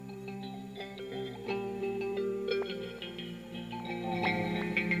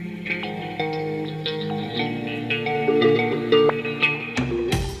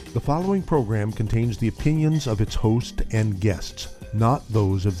The following program contains the opinions of its host and guests, not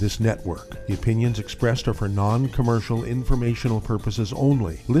those of this network. The opinions expressed are for non-commercial informational purposes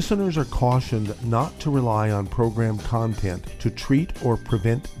only. Listeners are cautioned not to rely on program content to treat or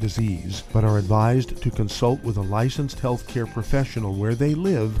prevent disease, but are advised to consult with a licensed healthcare professional where they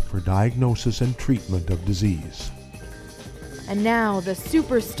live for diagnosis and treatment of disease. And now, the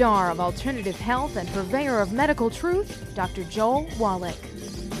superstar of alternative health and purveyor of medical truth, Dr. Joel Wallach.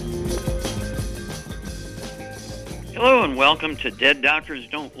 Hello and welcome to Dead Doctors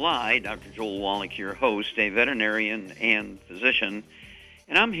Don't Lie. Dr. Joel Wallach, your host, a veterinarian and physician.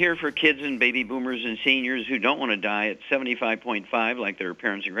 And I'm here for kids and baby boomers and seniors who don't want to die at 75.5 like their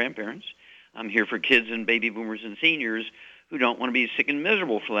parents and grandparents. I'm here for kids and baby boomers and seniors who don't want to be sick and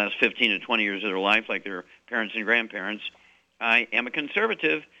miserable for the last 15 to 20 years of their life like their parents and grandparents. I am a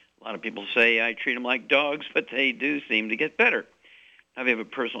conservative. A lot of people say I treat them like dogs, but they do seem to get better. Now, if you have a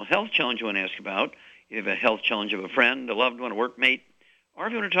personal health challenge you want to ask about, you have a health challenge of a friend, a loved one, a workmate, or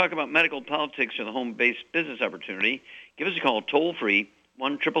if you want to talk about medical politics or the home-based business opportunity, give us a call toll-free,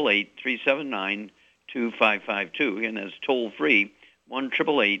 1-888-379-2552. Again, that's toll-free,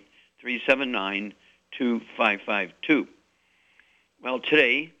 1-888-379-2552. Well,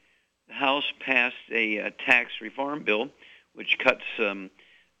 today, the House passed a tax reform bill which cuts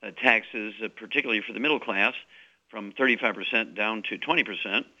taxes, particularly for the middle class, from 35% down to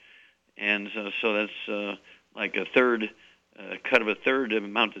 20%. And so that's like a third, cut of a third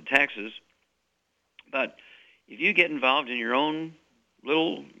amount of taxes. But if you get involved in your own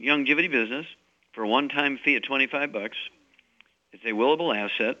little longevity business for a one-time fee of $25, it's a willable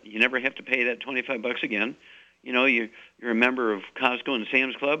asset. You never have to pay that $25 again. You know, you're a member of Costco and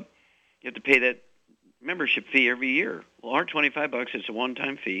Sam's Club. You have to pay that membership fee every year. Well, our $25, it's a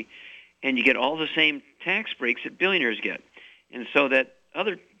one-time fee, and you get all the same tax breaks that billionaires get. And so that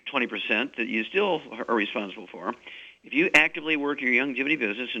other 20% that you still are responsible for, if you actively work your longevity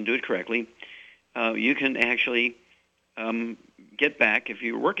business and do it correctly, you can actually get back, if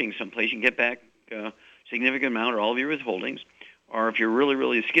you're working someplace, you can get back a significant amount or all of your withholdings. Or if you're really,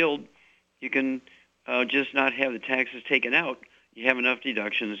 really skilled, you can just not have the taxes taken out. You have enough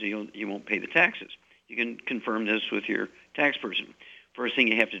deductions, you won't pay the taxes. You can confirm this with your tax person. First thing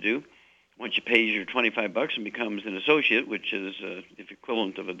you have to do, once you pay your $25 and becomes an associate, which is the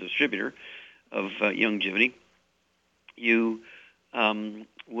equivalent of a distributor of longevity, you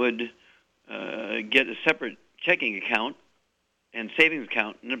would get a separate checking account and savings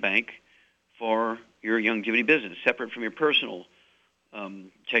account in a bank for your longevity business, separate from your personal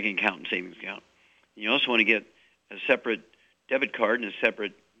checking account and savings account. You also want to get a separate debit card and a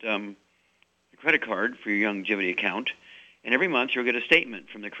separate credit card for your longevity account. And every month you'll get a statement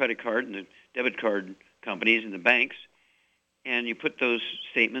from the credit card and the debit card companies and the banks. And you put those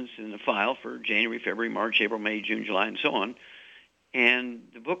statements in the file for January, February, March, April, May, June, July, and so on. And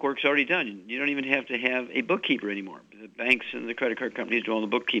the bookwork's already done. You don't even have to have a bookkeeper anymore. The banks and the credit card companies do all the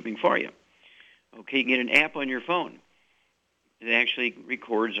bookkeeping for you. Okay, you can get an app on your phone. It actually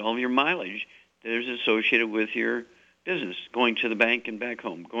records all of your mileage that is associated with your business, going to the bank and back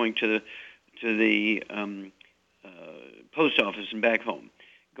home, going to the post office and back home,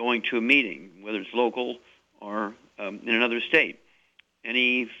 going to a meeting, whether it's local or in another state,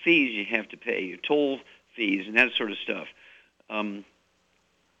 any fees you have to pay, your toll fees and that sort of stuff.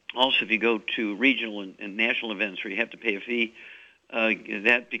 Also, if you go to regional and national events where you have to pay a fee,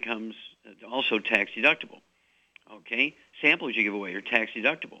 that becomes also tax deductible. Okay, samples you give away are tax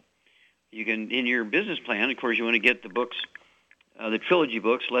deductible. You can, in your business plan, of course, you want to get the books, the trilogy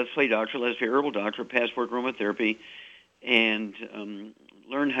books, Let's Play Doctor, Let's Play Herbal Doctor, Passport Aromatherapy, and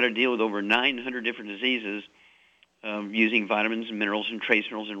learn how to deal with over 900 different diseases using vitamins and minerals and trace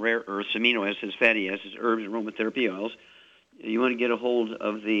minerals and rare earths, amino acids, fatty acids, herbs, and aromatherapy oils. You want to get a hold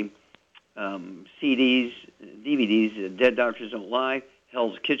of the CDs, DVDs, Dead Doctors Don't Lie,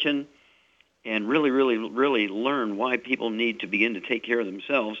 Hell's Kitchen, and really, really, really learn why people need to begin to take care of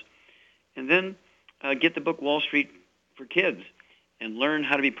themselves. And then get the book Wall Street for Kids and learn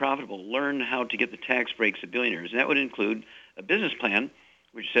how to be profitable, learn how to get the tax breaks of billionaires. And that would include a business plan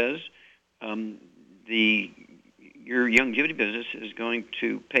which says your longevity business is going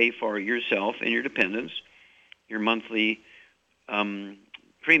to pay for yourself and your dependents, your monthly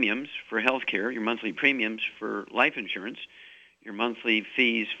premiums for health care, your monthly premiums for life insurance, your monthly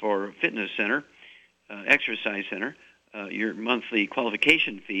fees for fitness center, exercise center, your monthly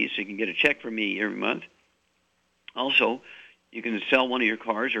qualification fees, so you can get a check from me every month. Also, you can sell one of your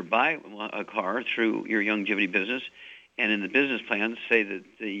cars or buy a car through your longevity business, and in the business plan, say that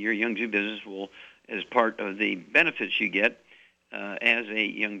your longevity business will, as part of the benefits you get, as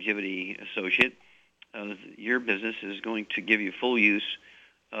a Youngevity associate, your business is going to give you full use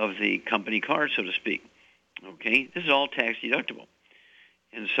of the company card, so to speak. Okay, this is all tax deductible,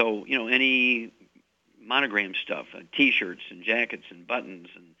 and so any monogram stuff, T-shirts and jackets and buttons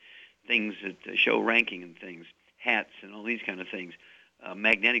and things that show ranking and things, hats and all these kind of things,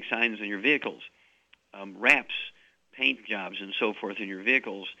 magnetic signs on your vehicles, wraps, paint jobs and so forth in your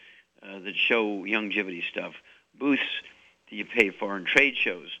vehicles that show Youngevity stuff, booths that you pay for in trade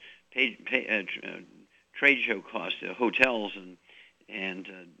shows, trade show costs, hotels and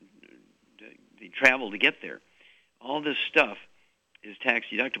the travel to get there. All this stuff is tax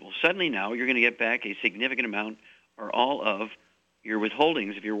deductible. Suddenly now you're going to get back a significant amount or all of your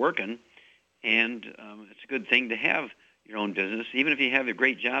withholdings if you're working, and it's a good thing to have your own business. Even if you have a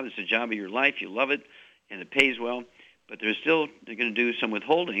great job, it's the job of your life, you love it, and it pays well, but they're going to do some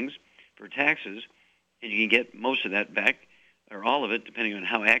withholdings for taxes, and you can get most of that back, or all of it, depending on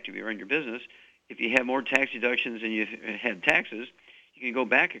how active you are in your business. If you have more tax deductions than you had taxes, you can go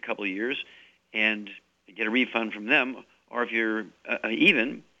back a couple of years and get a refund from them. Or if you're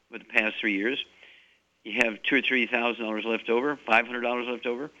even with the past 3 years, you have $2,000 or $3,000 left over, $500 left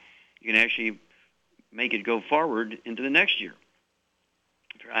over, you can actually make it go forward into the next year.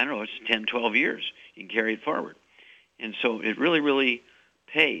 For, I don't know, it's 10, 12 years. You can carry it forward. And so it really, really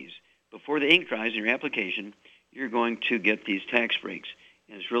pays. Before the ink dries in your application, you're going to get these tax breaks.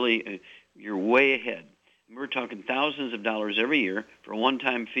 And it's really, you're way ahead. And we're talking thousands of dollars every year for a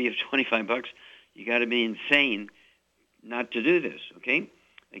one-time fee of $25. You got to be insane not to do this, okay?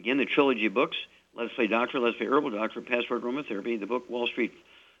 Again, the trilogy of books, Let's Play Doctor, Let's Play Herbal Doctor, Passport Aromatherapy, the book Wall Street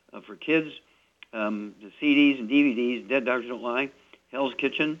for Kids, the CDs and DVDs, Dead Doctors Don't Lie, Hell's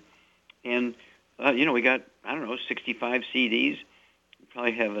Kitchen, and, we got, 65 CDs. We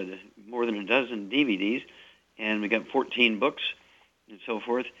probably have more than a dozen DVDs, and we got 14 books and so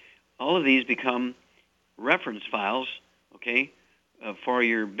forth. All of these become reference files, okay, for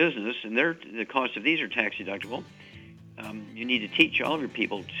your business, and the cost of these are tax deductible. You need to teach all of your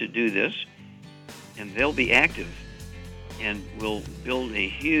people to do this, and they'll be active, and we'll build a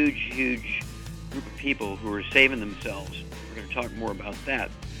huge, huge group of people who are saving themselves. We're going to talk more about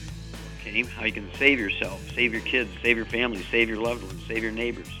that, okay, how you can save yourself, save your kids, save your family, save your loved ones, save your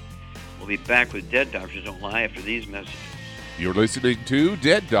neighbors. We'll be back with Dead Doctors Don't Lie after these messages. You're listening to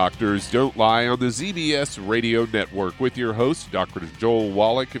Dead Doctors Don't Lie on the ZBS Radio Network with your host, Dr. Joel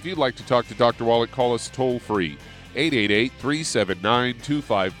Wallach. If you'd like to talk to Dr. Wallach, call us toll-free,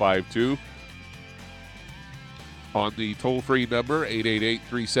 888-379-2552. On the toll-free number,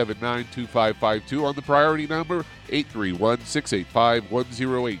 888-379-2552. On the priority number,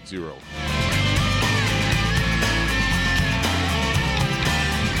 831-685-1080.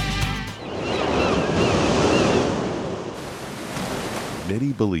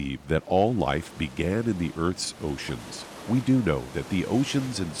 Many believe that all life began in the Earth's oceans. We do know that the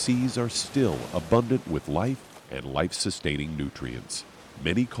oceans and seas are still abundant with life and life-sustaining nutrients.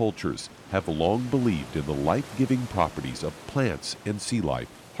 Many cultures have long believed in the life-giving properties of plants and sea life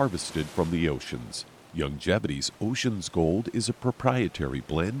harvested from the oceans. Youngevity's Ocean's Gold is a proprietary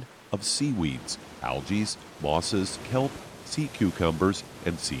blend of seaweeds, algae, mosses, kelp, sea cucumbers,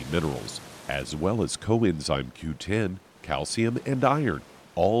 and sea minerals, as well as coenzyme Q10, calcium, and iron,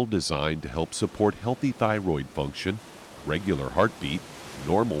 all designed to help support healthy thyroid function, regular heartbeat,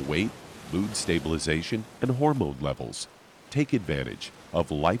 normal weight, mood stabilization, and hormone levels. Take advantage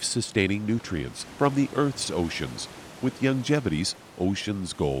of life-sustaining nutrients from the Earth's oceans with Youngevity's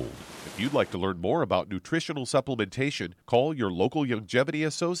Ocean's Gold. If you'd like to learn more about nutritional supplementation, call your local Youngevity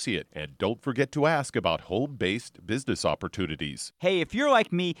associate, and don't forget to ask about home-based business opportunities. Hey, if you're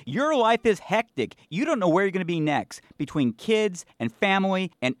like me, your life is hectic. You don't know where you're going to be next. Between kids and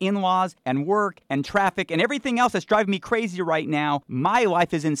family and in-laws and work and traffic and everything else that's driving me crazy right now, my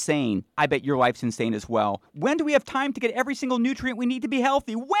life is insane. I bet your life's insane as well. When do we have time to get every single nutrient we need to be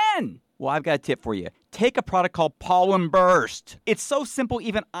healthy? When? Well, I've got a tip for you. Take a product called Pollen Burst. It's so simple,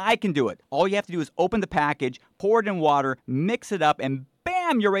 even I can do it. All you have to do is open the package, pour it in water, mix it up, and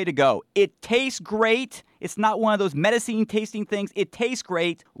bam, you're ready to go. It tastes great. It's not one of those medicine-tasting things. It tastes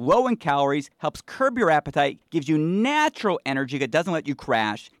great, low in calories, helps curb your appetite, gives you natural energy that doesn't let you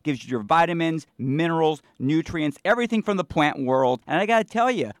crash, gives you your vitamins, minerals, nutrients, everything from the plant world. And I got to tell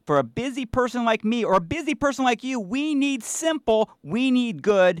you, for a busy person like me or a busy person like you, we need simple, we need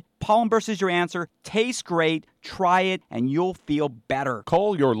good. Pollen Burst is your answer. Tastes great. Try it, and you'll feel better.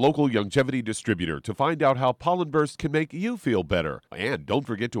 Call your local Youngevity distributor to find out how Pollen Burst can make you feel better. And don't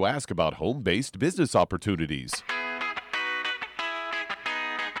forget to ask about home-based business opportunities.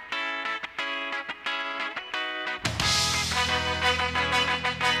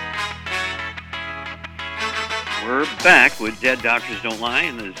 Back with Dead Doctors Don't Lie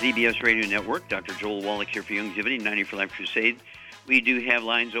and the ZBS Radio Network. Dr. Joel Wallach here for Youngevity, 90 for Life Crusade. We do have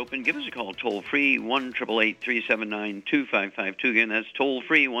lines open. Give us a call toll-free, 1-888-379-2552. Again, that's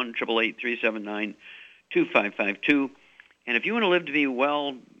toll-free, 1-888-379-2552. And if you want to live to be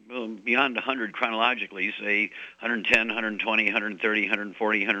well beyond 100 chronologically, say 110, 120, 130,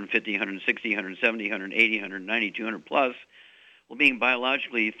 140, 150, 160, 170, 180, 190, 200 plus, well, being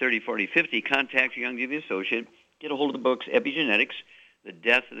biologically 30, 40, 50, contact your Youngevity associate. Get a hold of the books Epigenetics, The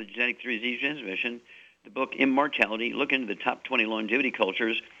Death of the Genetic Disease Transmission, the book Immortality. Look into the top 20 longevity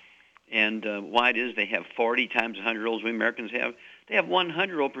cultures and why it is they have 40 times 100-year-olds we Americans have. They have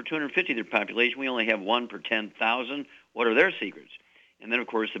 100-year-old per 250 of their population. We only have 1 per 10,000. What are their secrets? And then, of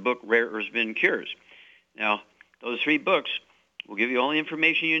course, the book Rare Earths Bin Cures. Now, those 3 books will give you all the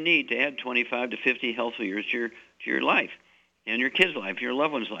information you need to add 25 to 50 healthy years to your life and your kids' life, your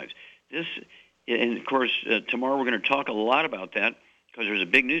loved ones' lives. And, of course, tomorrow we're going to talk a lot about that because there's a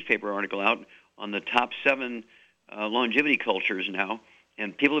big newspaper article out on the top 7 longevity cultures now,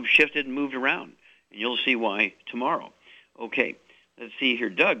 and people have shifted and moved around, and you'll see why tomorrow. Okay, let's see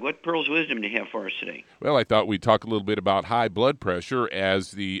here. Doug, what pearls of wisdom do you have for us today? Well, I thought we'd talk a little bit about high blood pressure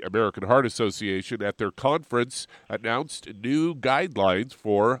as the American Heart Association at their conference announced new guidelines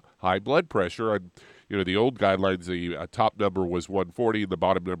for high blood pressure. And the old guidelines, the top number was 140 and the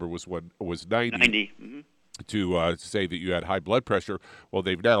bottom number was 90. 90. Mm-hmm. To say that you had high blood pressure. Well,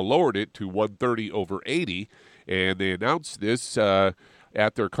 they've now lowered it to 130 over 80, and they announced this at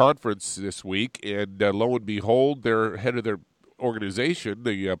their conference this week. And lo and behold, their head of their organization,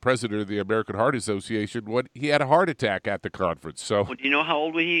 the president of the American Heart Association, he had a heart attack at the conference. So, well, do you know how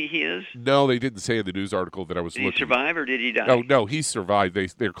old he is? No, they didn't say in the news article that I was looking. Did he survive or did he die? Oh, no, he survived.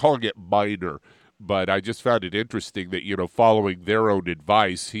 They're calling it minor. But I just found it interesting that, following their own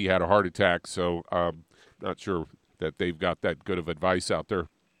advice, he had a heart attack. So not sure that they've got that good of advice out there.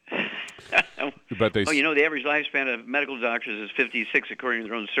 But they, the average lifespan of medical doctors is 56 according to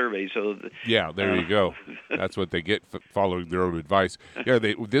their own survey. So yeah, there you go. That's what they get following their own advice. Yeah,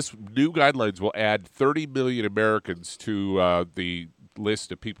 this new guidelines will add 30 million Americans to the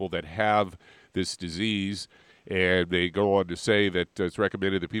list of people that have this disease. And they go on to say that it's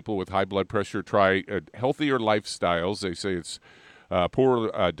recommended that people with high blood pressure try healthier lifestyles. They say it's poor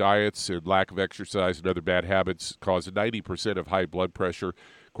diets and lack of exercise and other bad habits cause 90% of high blood pressure.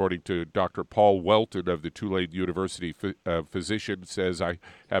 According to Dr. Paul Welton of the Tulane University physician, says, I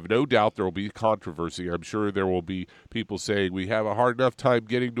have no doubt there will be controversy. I'm sure there will be people saying we have a hard enough time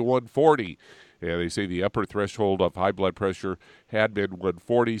getting to 140. And they say the upper threshold of high blood pressure had been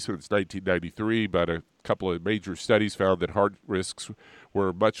 140 since 1993, but a couple of major studies found that heart risks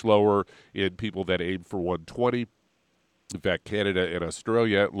were much lower in people that aimed for 120. In fact, Canada and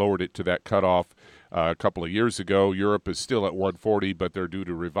Australia lowered it to that cutoff a couple of years ago. Europe is still at 140, but they're due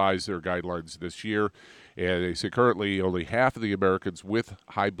to revise their guidelines this year. And they say currently only half of the Americans with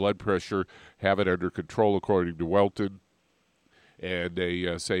high blood pressure have it under control, according to Welton. And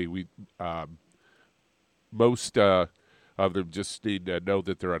they say most of them just need to know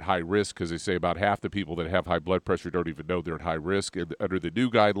that they're at high risk because they say about half the people that have high blood pressure don't even know they're at high risk. And under the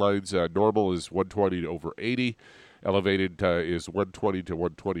new guidelines, normal is 120 to over 80. Elevated is 120 to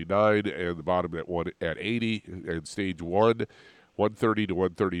 129, and the bottom at 80. And stage 1, 130 to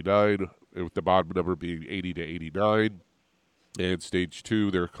 139, with the bottom number being 80 to 89. And stage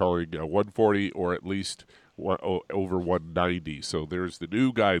 2, they're calling 140 or at least over 190. So there's the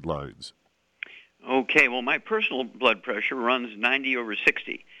new guidelines. Okay, well, my personal blood pressure runs 90 over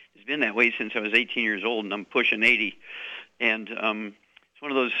 60. It's been that way since I was 18 years old, and I'm pushing 80. And it's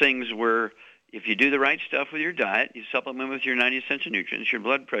one of those things where if you do the right stuff with your diet, you supplement with your 90 essential nutrients, your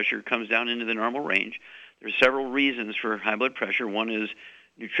blood pressure comes down into the normal range. There's several reasons for high blood pressure. One is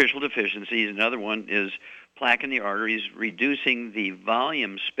nutritional deficiencies. Another one is plaque in the arteries, reducing the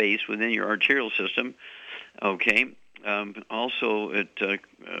volume space within your arterial system. Okay. Also, it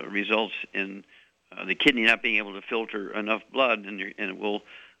results in the kidney not being able to filter enough blood, and it will,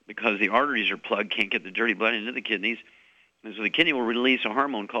 because the arteries are plugged, can't get the dirty blood into the kidneys. And so the kidney will release a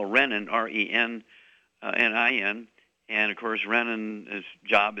hormone called renin, R-E-N-N-I-N. And, of course, renin's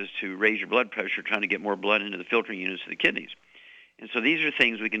job is to raise your blood pressure, trying to get more blood into the filtering units of the kidneys. And so these are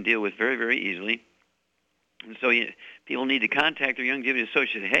things we can deal with very, very easily. And so people need to contact their Youngevity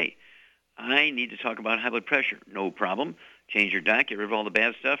associate. Hey, I need to talk about high blood pressure. No problem. Change your diet. Get rid of all the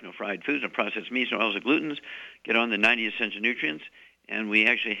bad stuff. No fried foods, no processed meats, no oils or glutens. Get on the 90 essential nutrients. And we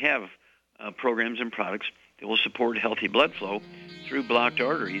actually have programs and products that will support healthy blood flow through blocked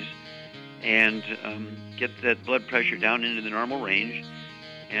arteries and get that blood pressure down into the normal range.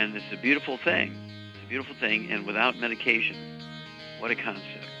 And it's a beautiful thing. It's a beautiful thing, and without medication. What a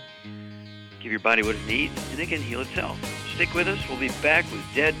concept. Give your body what it needs, and it can heal itself. Stick with us. We'll be back with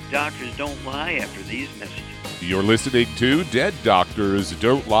Dead Doctors Don't Lie after these messages. You're listening to Dead Doctors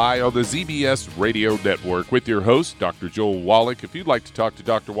Don't Lie on the ZBS Radio Network with your host, Dr. Joel Wallach. If you'd like to talk to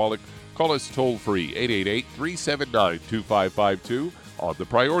Dr. Wallach, call us toll-free, 888-379-2552, on the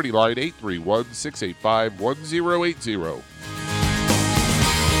priority line, 831-685-1080.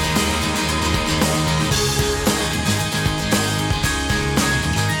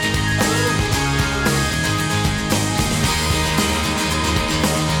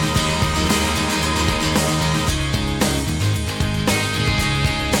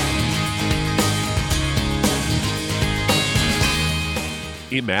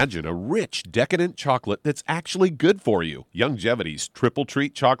 Imagine a rich, decadent chocolate that's actually good for you. Youngevity's Triple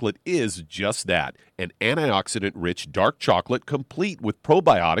Treat chocolate is just that, an antioxidant-rich dark chocolate complete with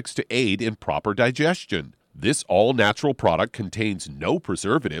probiotics to aid in proper digestion. This all-natural product contains no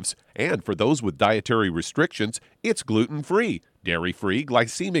preservatives, and for those with dietary restrictions, it's gluten-free, dairy-free,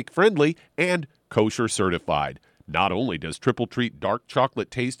 glycemic-friendly, and kosher certified. Not only does Triple Treat dark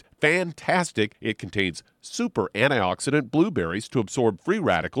chocolate taste fantastic, it contains super antioxidant blueberries to absorb free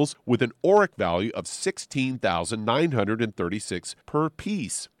radicals with an ORAC value of 16,936 per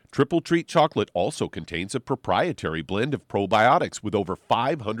piece. Triple Treat chocolate also contains a proprietary blend of probiotics with over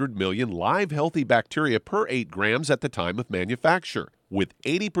 500 million live healthy bacteria per 8 grams at the time of manufacture, with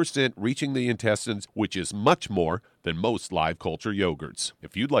 80% reaching the intestines, which is much more than most live culture yogurts.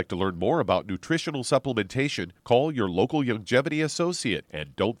 If you'd like to learn more about nutritional supplementation, call your local Youngevity associate,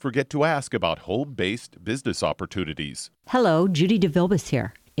 and don't forget to ask about home-based business opportunities. Hello, Judy DeVilbus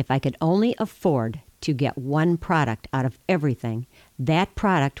here. If I could only afford to get one product out of everything, that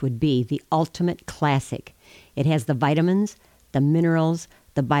product would be the Ultimate Classic. It has the vitamins, the minerals,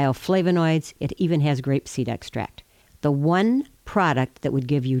 the bioflavonoids. It even has grapeseed extract. The one product that would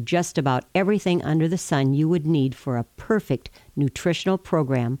give you just about everything under the sun you would need for a perfect nutritional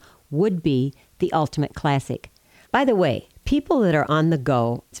program would be the Ultimate Classic. By the way, people that are on the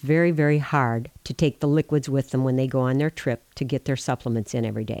go, it's very, very hard to take the liquids with them when they go on their trip to get their supplements in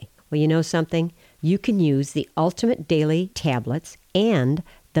every day. Well, you know something? You can use the Ultimate Daily tablets and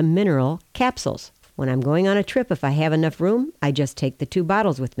the mineral capsules. When I'm going on a trip, if I have enough room, I just take the 2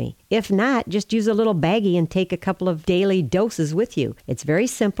 bottles with me. If not, just use a little baggie and take a couple of daily doses with you. It's very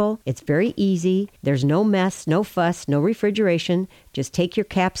simple. It's very easy. There's no mess, no fuss, no refrigeration. Just take your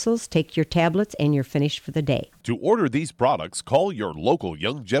capsules, take your tablets, and you're finished for the day. To order these products, call your local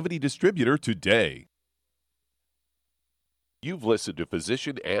Youngevity distributor today. You've listened to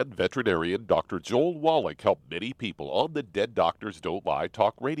physician and veterinarian Dr. Joel Wallach help many people on the Dead Doctors Don't Lie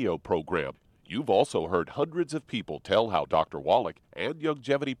talk radio program. You've also heard hundreds of people tell how Dr. Wallach and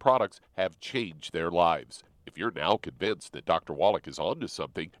Youngevity products have changed their lives. If you're now convinced that Dr. Wallach is onto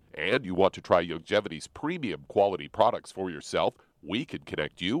something and you want to try Youngevity's premium quality products for yourself, we can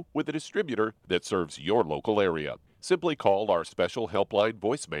connect you with a distributor that serves your local area. Simply call our special helpline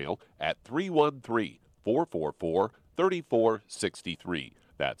voicemail at 313-444-3463.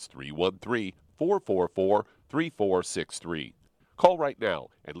 That's 313-444-3463. Call right now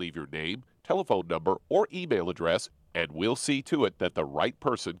and leave your name, telephone number, or email address, and we'll see to it that the right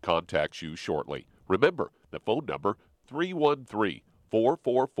person contacts you shortly. Remember, the phone number,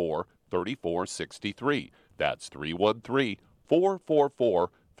 313-444-3463. That's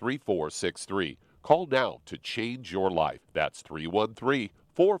 313-444-3463. Call now to change your life. That's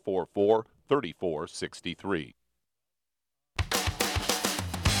 313-444-3463.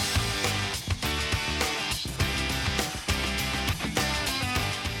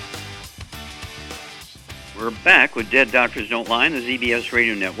 We're back with Dead Doctors Don't Lie on the ZBS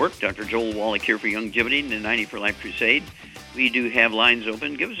Radio Network. Dr. Joel Wallach here for Youngevity and the 90 for Life Crusade. We do have lines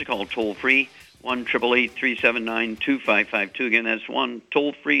open. Give us a call toll-free, 1-888-379-2552. Again, that's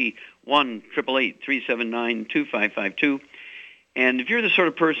toll-free, 1-888-379-2552. And if you're the sort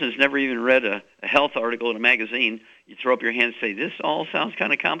of person that's never even read a health article in a magazine, you throw up your hand and say, this all sounds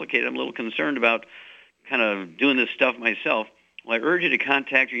kind of complicated. I'm a little concerned about kind of doing this stuff myself. Well, I urge you to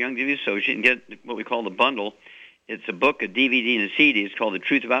contact your Youngevity associate and get what we call the bundle. It's a book, a DVD, and a CD. It's called The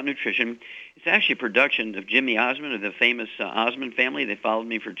Truth About Nutrition. It's actually a production of Jimmy Osmond of the famous Osmond family. They followed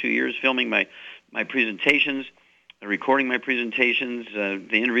me for 2 years filming my presentations, recording my presentations.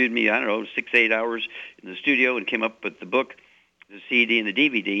 They interviewed me, 6 to 8 hours in the studio and came up with the book, the CD, and the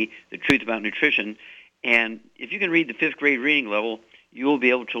DVD, The Truth About Nutrition. And if you can read the 5th grade reading level, you will be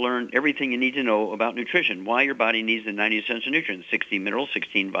able to learn everything you need to know about nutrition, why your body needs the 90 essential nutrients, 16 minerals,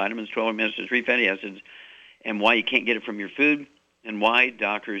 16 vitamins, 12 amino acids, 3 fatty acids, and why you can't get it from your food, and why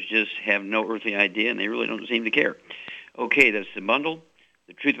doctors just have no earthly idea, and they really don't seem to care. Okay, that's the bundle,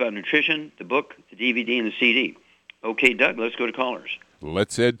 The Truth About Nutrition, the book, the DVD, and the CD. Okay, Doug, let's go to callers.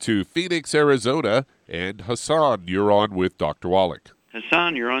 Let's head to Phoenix, Arizona, and Hassan, you're on with Dr. Wallach.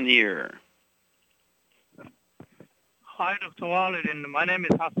 Hassan, you're on the air. Hi, Dr. Wallach, and my name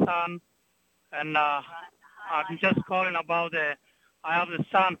is Hassan, and I'm just calling about I have a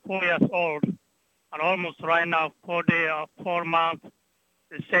son, 4 years old, and almost right now, 4 months,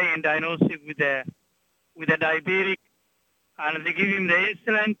 the same diagnosis with a diabetic, and they give him the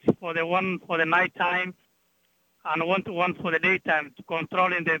insulin for the nighttime, and one for the daytime to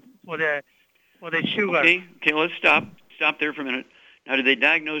controlling for the sugar. Okay, let's stop there for a minute. Now, did they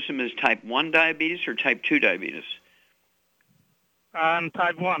diagnose him as type 1 diabetes or type 2 diabetes? And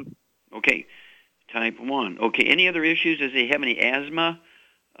type 1. Okay, type 1. Okay, any other issues? Does he have any asthma,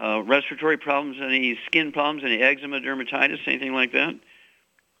 respiratory problems, any skin problems, any eczema, dermatitis, anything like that?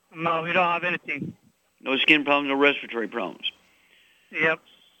 No, we don't have anything. No skin problems, no respiratory problems? Yep.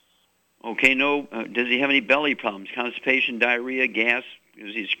 Okay, no. Does he have any belly problems, constipation, diarrhea, gas?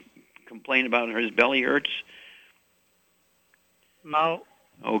 Does he complain about his belly hurts? No.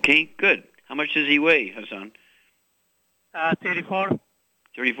 Okay, good. How much does he weigh, Hassan? 34.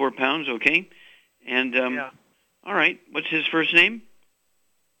 34 pounds, okay. And, yeah. All right. What's his first name?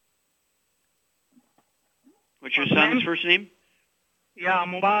 What's your son's first name? Yeah,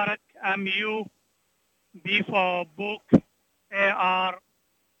 Mubarak, M-U-B for book, A-R-A-K.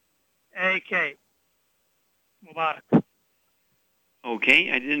 Mubarak.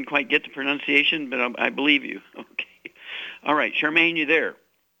 Okay, I didn't quite get the pronunciation, but I believe you. Okay. All right, Charmaine, you there?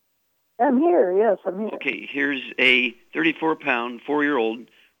 I'm here, yes, I'm here. Okay, here's a 34-pound, 4-year-old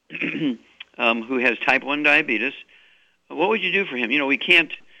who has type 1 diabetes. What would you do for him? You know, we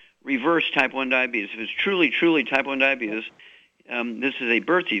can't reverse type 1 diabetes. If it's truly type 1 diabetes, this is a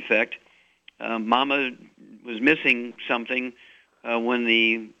birth defect. Mama was missing something when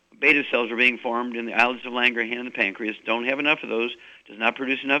the beta cells were being formed in the islets of Langerhans and the pancreas. Don't have enough of those, does not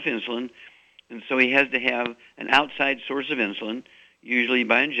produce enough insulin, and so he has to have an outside source of insulin, usually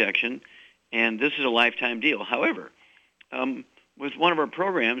by injection, and this is a lifetime deal. However, with one of our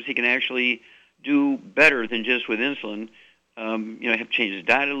programs, he can actually do better than just with insulin. Have to change his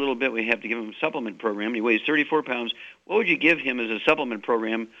diet a little bit. We have to give him a supplement program. He weighs 34 pounds. What would you give him as a supplement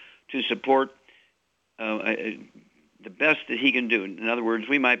program to support the best that he can do? In other words,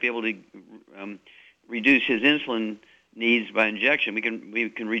 we might be able to reduce his insulin needs by injection. We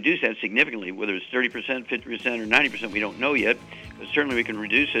can reduce that significantly, whether it's 30%, 50%, or 90%. We don't know yet, but certainly we can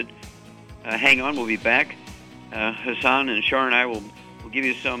reduce it. Hang on, we'll be back. Hassan and Shar and I will give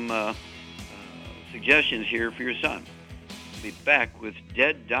you some suggestions here for your son. We'll be back with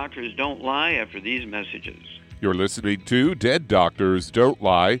Dead Doctors Don't Lie after these messages. You're listening to Dead Doctors Don't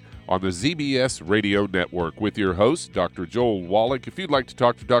Lie on the ZBS Radio Network with your host, Dr. Joel Wallach. If you'd like to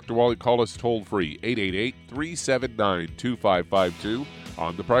talk to Dr. Wallach, call us toll-free, 888-379-2552.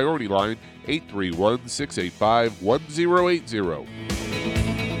 On the priority line, 831-685-1080.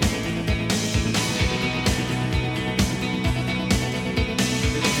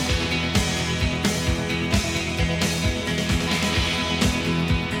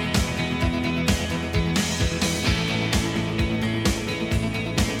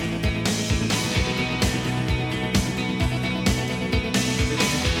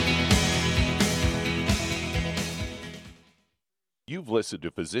 You've listened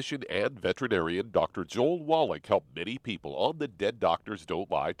to physician and veterinarian Dr. Joel Wallach help many people on the Dead Doctors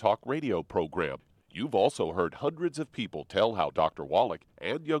Don't Lie talk radio program. You've also heard hundreds of people tell how Dr. Wallach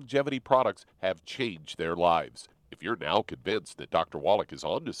and Youngevity products have changed their lives. If you're now convinced that Dr. Wallach is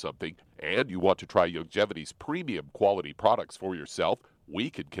onto something and you want to try Youngevity's premium quality products for yourself, we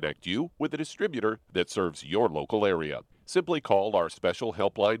can connect you with a distributor that serves your local area. Simply call our special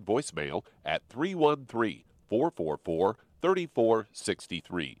helpline voicemail at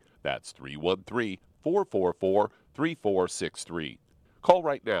 313-444-3463. That's 313-444-3463. Call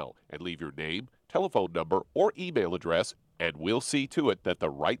right now and leave your name, telephone number, or email address, and we'll see to it that the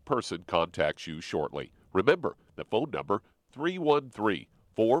right person contacts you shortly. Remember, the phone number,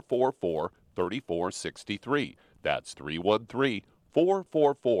 313-444-3463. That's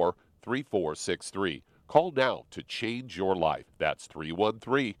 313-444-3463. Call now to change your life. That's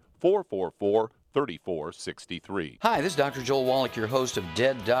 313-444-3463. Hi, this is Dr. Joel Wallach, your host of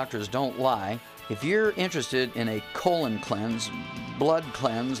Dead Doctors Don't Lie. If you're interested in a colon cleanse, blood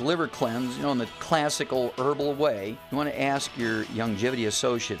cleanse, liver cleanse, in the classical herbal way, you want to ask your Youngevity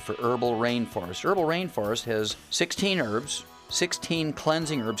associate for Herbal Rainforest. Herbal Rainforest has 16 herbs, 16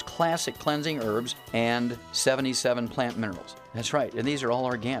 cleansing herbs, classic cleansing herbs, and 77 plant minerals. That's right, and these are all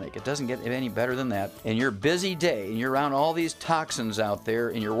organic. It doesn't get any better than that. In your busy day, and you're around all these toxins out there,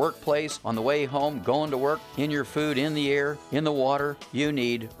 in your workplace, on the way home, going to work, in your food, in the air, in the water, you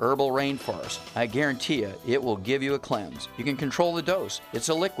need Herbal Rainforest. I guarantee you, it will give you a cleanse. You can control the dose. It's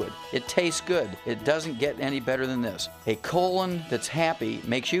a liquid. It tastes good. It doesn't get any better than this. A colon that's happy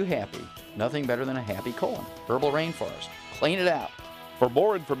makes you happy. Nothing better than a happy colon. Herbal Rainforest. Clean it out. For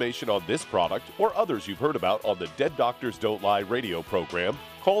more information on this product or others you've heard about on the Dead Doctors Don't Lie radio program,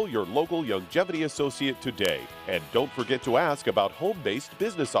 call your local Youngevity associate today. And don't forget to ask about home-based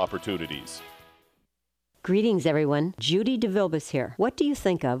business opportunities. Greetings, everyone. Judy DeVilbus here. What do you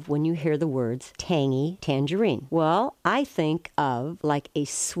think of when you hear the words tangy tangerine? Well, I think of like a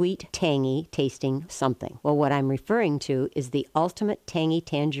sweet, tangy tasting something. Well, what I'm referring to is the Ultimate Tangy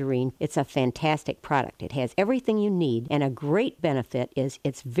Tangerine. It's a fantastic product. It has everything you need, and a great benefit is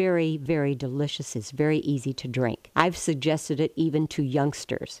it's very, very delicious. It's very easy to drink. I've suggested it even to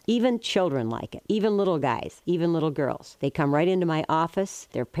youngsters. Even children like it. Even little guys. Even little girls. They come right into my office.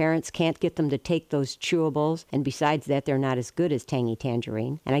 Their parents can't get them to take those chewables, and besides that, they're not as good as Tangy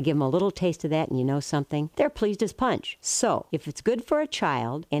Tangerine. And I give them a little taste of that, and you know something? They're pleased as punch. So, if it's good for a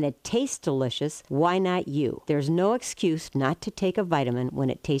child and it tastes delicious, why not you? There's no excuse not to take a vitamin when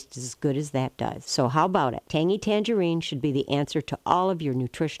it tastes as good as that does. So how about it? Tangy Tangerine should be the answer to all of your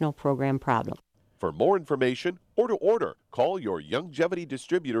nutritional program problems. For more information or to order, call your Youngevity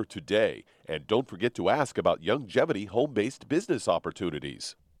distributor today. And don't forget to ask about Youngevity home-based business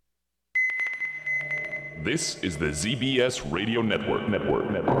opportunities. This is the ZBS Radio Network.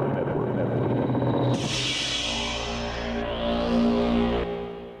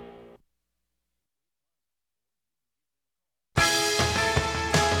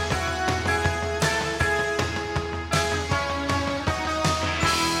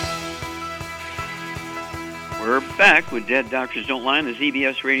 We're back with Dead Doctors Don't Lie on the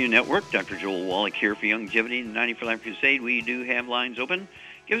ZBS Radio Network. Dr. Joel Wallach here for Youngevity, the 90 for Life Crusade. We do have lines open.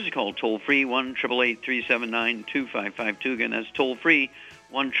 Give us a call, toll-free, 1-888-379-2552. Again, that's toll-free,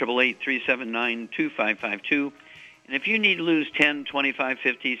 1-888-379-2552. And if you need to lose 10, 25,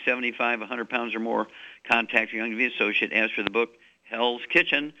 50, 75, 100 pounds or more, contact your Youngevity associate. Ask for the book, Hell's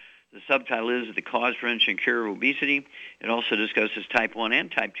Kitchen. The subtitle is The Cause, Prevention, and Cure of Obesity. It also discusses type 1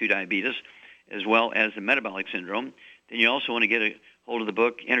 and type 2 diabetes, as well as the metabolic syndrome. Then you also want to get a hold of the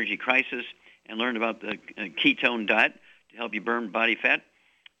book, Energy Crisis, and learn about the ketone diet to help you burn body fat.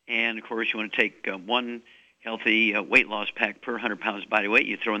 And, of course, you want to take one healthy weight loss pack per 100 pounds body weight.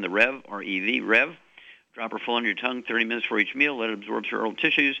 You throw in the Rev, or EV, Rev. Drop her full under your tongue, 30 minutes for each meal. Let it absorb through oral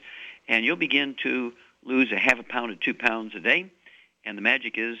tissues. And you'll begin to lose a half a pound to 2 pounds a day. And the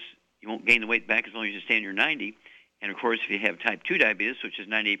magic is you won't gain the weight back as long as you stay in your 90. And, of course, if you have type 2 diabetes, which is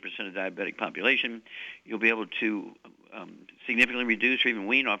 98% of the diabetic population, you'll be able to significantly reduce or even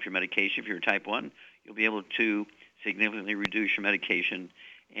wean off your medication. If you're type 1, you'll be able to significantly reduce your medication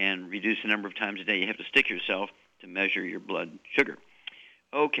and reduce the number of times a day you have to stick yourself to measure your blood sugar.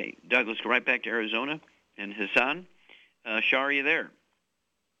 Okay, Doug, let's go right back to Arizona. And Hassan, Shar, are you there?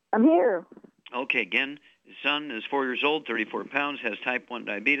 I'm here. Okay, again, his son is 4 years old, 34 pounds, has type 1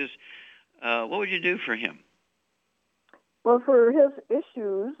 diabetes. What would you do for him? Well, for his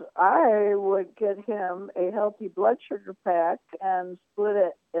issues, I would get him a healthy blood sugar pack and split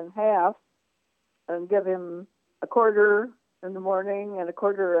it in half and give him a quarter in the morning and a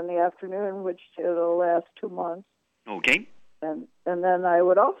quarter in the afternoon, which it'll last 2 months. Okay. And then I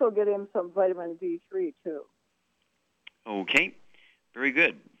would also get him some vitamin D3 too. Okay, very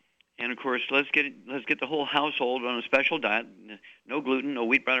good. And of course, let's get the whole household on a special diet. No gluten, no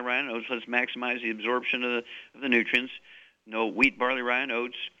wheat, barley, rye, and oats. Let's maximize the absorption of the nutrients. No wheat, barley, rye, and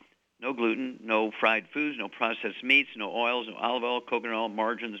oats. No gluten, no fried foods, no processed meats, no oils, no olive oil, coconut oil,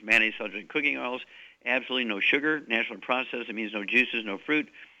 margarines, mayonnaise, substitute cooking oils. Absolutely no sugar, natural process. It means no juices, no fruit.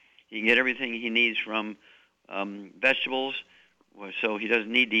 He can get everything he needs from vegetables, so he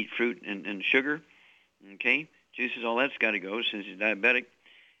doesn't need to eat fruit and sugar. Okay, juices, all that's got to go since he's diabetic.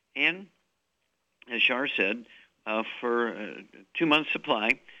 And as Shar said, for a 2 month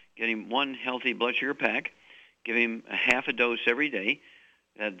supply, get him one healthy blood sugar pack. Give him a half a dose every day.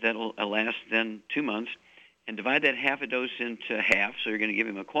 That'll last then 2 months. And divide that half a dose into half. So you're going to give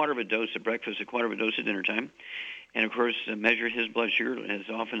him a quarter of a dose at breakfast, a quarter of a dose at dinner time. And, of course, measure his blood sugar as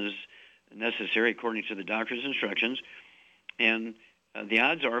often as necessary according to the doctor's instructions. And the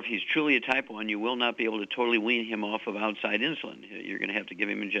odds are if he's truly a type 1, you will not be able to totally wean him off of outside insulin. You're going to have to give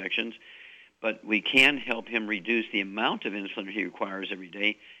him injections. But we can help him reduce the amount of insulin he requires every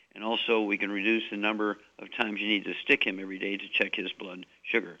day And also, we can reduce the number of times you need to stick him every day to check his blood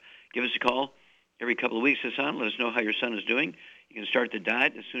sugar. Give us a call every couple of weeks, Hassan. Let us know how your son is doing. You can start the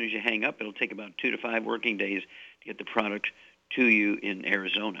diet. As soon as you hang up, it'll take about 2 to 5 working days to get the product to you in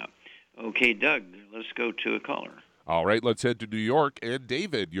Arizona. Okay, Doug, let's go to a caller. All right, let's head to New York. And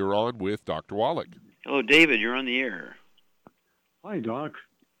David, you're on with Dr. Wallach. Hello, David. You're on the air. Hi, Doc.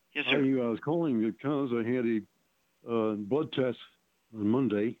 Yes, sir. I was calling because I had a blood test on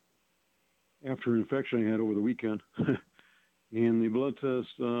Monday after an infection I had over the weekend. And the blood test,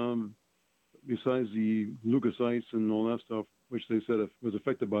 besides the leukocytes and all that stuff, which they said was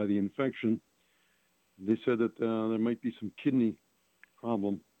affected by the infection, they said that there might be some kidney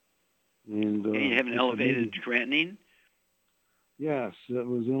problem. And you have an elevated creatinine? Yes, that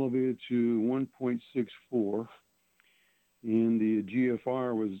was elevated to 1.64, and the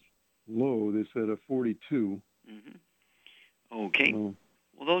GFR was low. They said a 42. Mm-hmm. Okay. Well,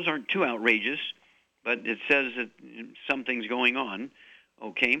 those aren't too outrageous, but it says that something's going on.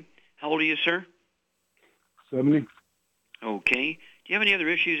 Okay. How old are you, sir? 70. Okay. Do you have any other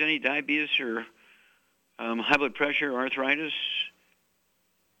issues, any diabetes or high blood pressure, arthritis?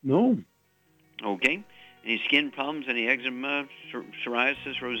 No. Okay. Any skin problems, any eczema,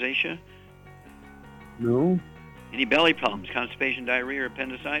 psoriasis, rosacea? No. Any belly problems, constipation, diarrhea, or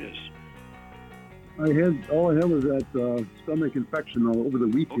appendicitis? All I had was that stomach infection all over the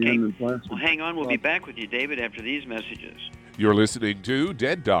weekend. Okay. And last Well, hang on. We'll be back with you, David, after these messages. You're listening to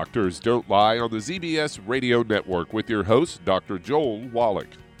Dead Doctors Don't Lie on the ZBS Radio Network with your host, Dr. Joel Wallach.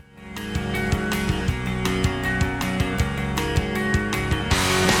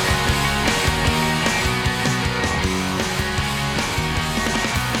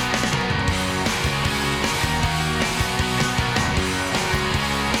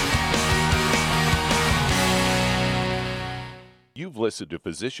 You've listened to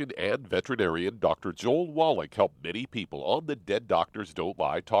physician and veterinarian Dr. Joel Wallach help many people on the Dead Doctors Don't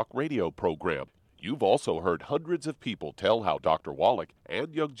Lie talk radio program. You've also heard hundreds of people tell how Dr. Wallach and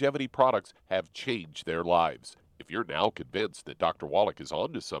Youngevity products have changed their lives. If you're now convinced that Dr. Wallach is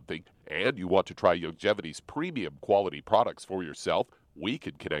onto something and you want to try Youngevity's premium quality products for yourself, we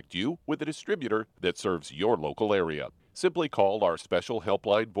can connect you with a distributor that serves your local area. Simply call our special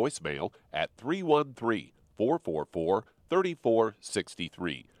helpline voicemail at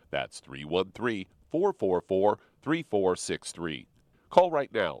 313-444-3463. That's 313-444-3463. Call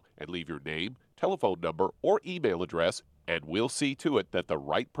right now and leave your name, telephone number, or email address, and we'll see to it that the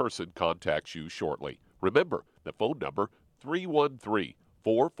right person contacts you shortly. Remember, the phone number,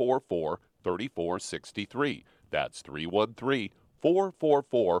 313-444-3463. That's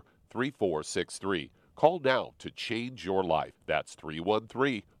 313-444-3463. Call now to change your life. That's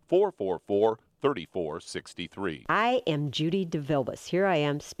 313-444-3463. I am Judy DeVilbus. Here I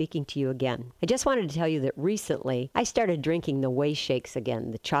am speaking to you again. I just wanted to tell you that recently I started drinking the Whey Shakes again,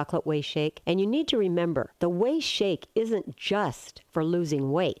 the chocolate Whey Shake. And you need to remember, the Whey Shake isn't just for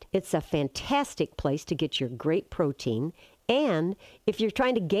losing weight. It's a fantastic place to get your great protein. And if you're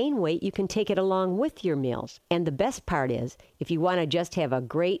trying to gain weight, you can take it along with your meals. And the best part is, if you want to just have a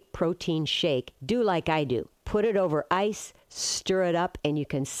great protein shake, do like I do. Put it over ice, stir it up, and you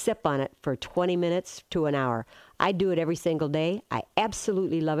can sip on it for 20 minutes to an hour. I do it every single day. I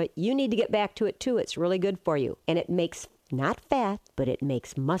absolutely love it. You need to get back to it too. It's really good for you. And it makes not fat, but it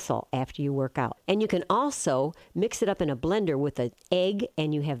makes muscle after you work out. And you can also mix it up in a blender with an egg,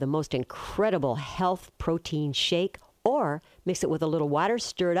 and you have the most incredible health protein shake. Or mix it with a little water,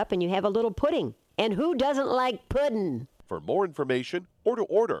 stir it up, and you have a little pudding. And who doesn't like pudding? For more information or to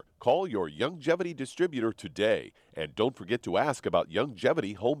order, call your Youngevity distributor today. And don't forget to ask about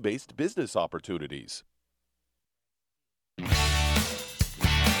Youngevity home-based business opportunities.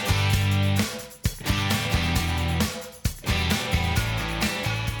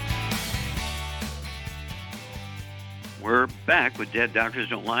 We're back with Dead Doctors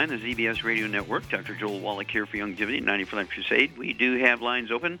Don't Lie on the ZBS Radio Network. Dr. Joel Wallach here for Youngevity, 90 for Life Crusade. We do have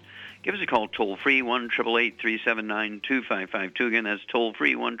lines open. Give us a call toll-free, 1-888-379-2552. Again, that's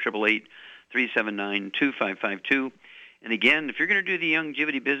toll-free, 1-888-379-2552. And again, if you're going to do the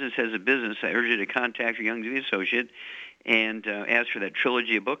Youngevity business as a business, I urge you to contact your Youngevity associate and ask for that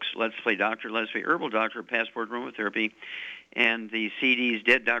trilogy of books, Let's Play Doctor, Let's Play Herbal Doctor, Passport Aromatherapy, and the CDs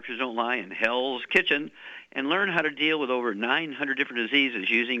Dead Doctors Don't Lie and Hell's Kitchen, and learn how to deal with over 900 different diseases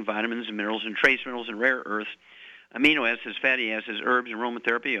using vitamins and minerals and trace minerals and rare earths, amino acids, fatty acids, herbs, and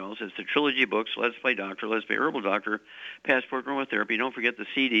aromatherapy oils. It's the trilogy of books, Let's Play Doctor, Let's Play Herbal Doctor, Passport Aromatherapy. Don't forget the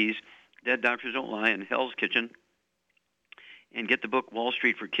CDs, Dead Doctors Don't Lie and Hell's Kitchen. and get the book Wall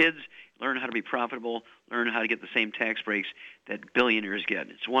Street for Kids. Learn how to be profitable. Learn how to get the same tax breaks that billionaires get.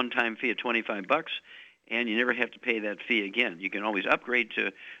 It's a one-time fee of $25, and you never have to pay that fee again. You can always upgrade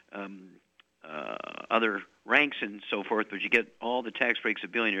to other ranks and so forth, but you get all the tax breaks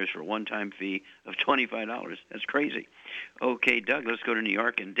of billionaires for a one-time fee of $25. That's crazy. Okay, Doug, let's go to New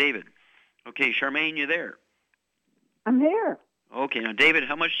York and David. Okay, Charmaine, you there? I'm here. Okay, now, David,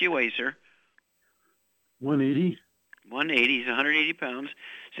 how much do you weigh, sir? 180. 180. He's 180 pounds,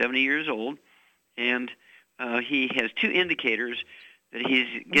 70 years old, and he has two indicators that he's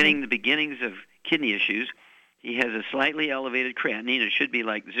getting the beginnings of kidney issues. He has a slightly elevated creatinine. It should be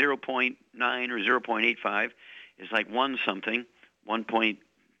like 0.9 or 0.85. It's like 1 something, 1.3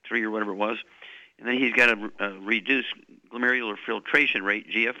 or whatever it was. And then he's got a reduced glomerular filtration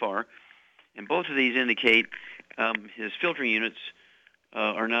rate, GFR. And both of these indicate his filtering units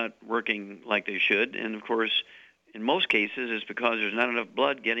are not working like they should. And, of course, in most cases, it's because there's not enough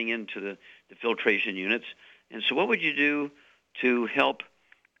blood getting into the filtration units. And so what would you do to help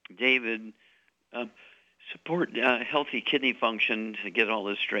David support healthy kidney function to get all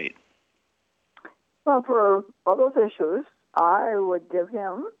this straight? Well, for all those issues, I would give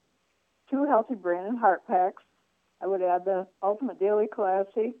him 2 Healthy Brain and Heart Packs. I would add the Ultimate Daily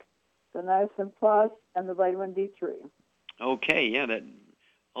Classic, the Niacin Plus, and the Vitamin D3. Okay, yeah, that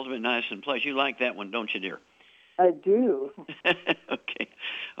Ultimate Niacin Plus. You like that one, don't you, dear? I do.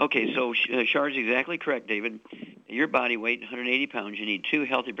 Okay, so Char's exactly correct, David. Your body weight, 180 pounds, you need 2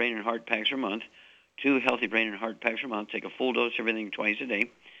 Healthy Brain and Heart Packs per month. 2 Healthy Brain and Heart Packs per month. Take a full dose of everything twice a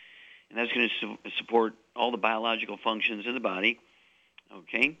day. And that's going to support all the biological functions of the body.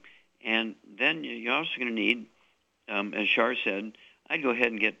 Okay? And then you're also going to need, as Char said, I'd go ahead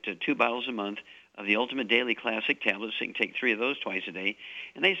and get 2 bottles a month of the Ultimate Daily Classic tablets. So you can take 3 of those twice a day.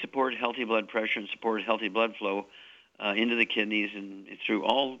 And they support healthy blood pressure and support healthy blood flow into the kidneys and through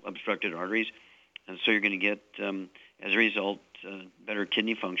all obstructed arteries. And so you're going to get, as a result, better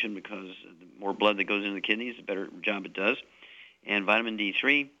kidney function because the more blood that goes into the kidneys, the better job it does. And vitamin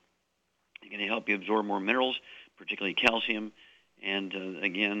D3 is going to help you absorb more minerals, particularly calcium, and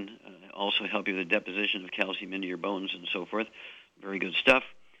again, also help you with the deposition of calcium into your bones and so forth. Very good stuff.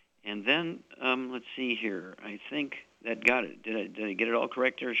 And then, let's see here. I think that got it. Did I get it all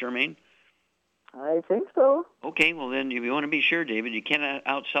correct there, Charmaine? I think so. Okay, well then, if you want to be sure, David, you cannot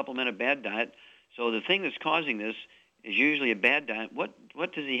out-supplement a bad diet. So the thing that's causing this is usually a bad diet. What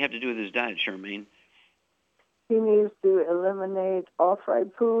does he have to do with his diet, Charmaine? He needs to eliminate all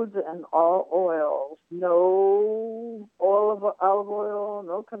fried foods and all oils. No olive oil,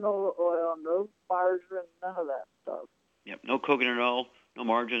 no canola oil, no margarine, none of that stuff. Yep, no coconut oil, no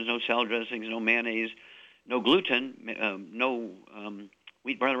margarines, no salad dressings, no mayonnaise, no gluten, no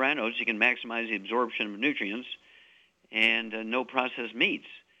wheat, barley, rye, oats. You can maximize the absorption of nutrients, and no processed meats.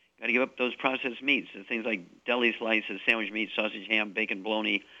 Got to give up those processed meats, things like deli slices, sandwich meat, sausage, ham, bacon,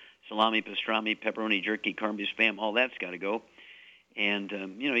 bologna, salami, pastrami, pepperoni, jerky, corned beef, spam. All that's got to go. And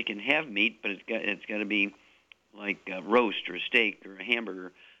you can have meat, but it's got to be like a roast or a steak or a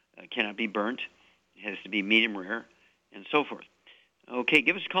hamburger. Cannot be burnt. It has to be medium rare, and so forth. Okay,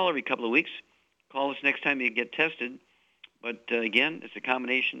 give us a call every couple of weeks. Call us next time you get tested. But again, it's a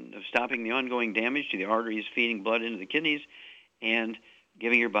combination of stopping the ongoing damage to the arteries feeding blood into the kidneys and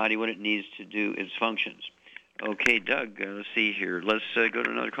giving your body what it needs to do its functions. Okay, Doug, let's see here. Let's go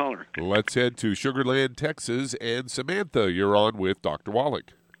to another caller. Let's head to Sugar Land, Texas. And Samantha, you're on with Dr.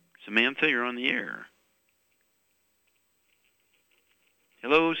 Wallach. Samantha, you're on the air.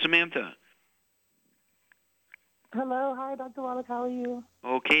 Hello, Samantha. Hello. Hi, Dr. Wallach. How are you?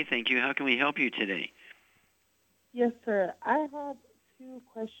 Okay, thank you. How can we help you today? Yes, sir. I have 2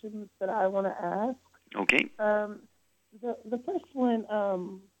 questions that I want to ask. Okay. The first one,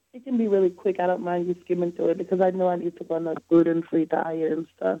 it can be really quick. I don't mind you skimming through it because I know I need to go on a gluten-free diet and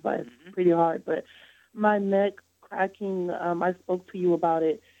stuff. It's pretty hard. But my neck cracking, I spoke to you about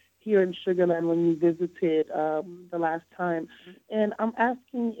it here in Sugar Land when you visited the last time. And I'm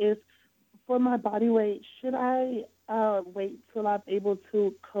asking if, for my body weight, should I wait till I'm able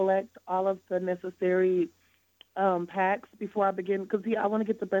to collect all of the necessary packs before I begin? Because I want to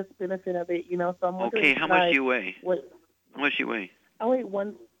get the best benefit of it, So I'm wondering. Okay, how much do you weigh? How much do you weigh? I weigh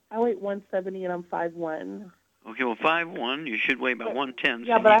 170 and I'm 5'1". Okay, well 5'1", you should weigh about 110.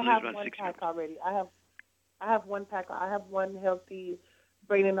 Yeah, so but I you lose have about 1 6 pack pounds. already. I have 1 pack. I have 1 Healthy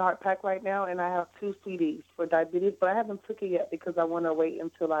Brain and Heart Pack right now, and I have 2 CDs for diabetes, but I haven't took it yet because I want to wait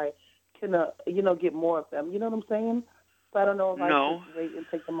until I can, get more of them. You know what I'm saying? So I don't know if I should wait and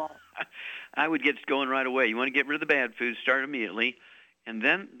take them off. I would get going right away. You want to get rid of the bad foods, start immediately, and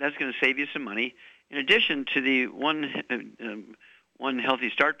then that's going to save you some money. in addition to the one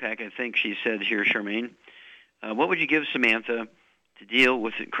Healthy Start Pack, I think she said here, Charmaine, what would you give Samantha to deal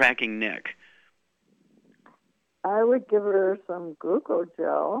with a cracking neck? I would give her some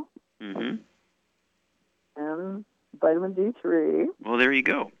glucogel Mm-hmm. and vitamin D3. Well, there you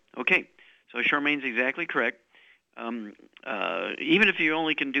go. Okay, so Charmaine's exactly correct. Even if you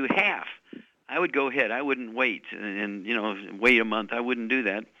only can do half, I would go ahead. I wouldn't wait and wait a month. I wouldn't do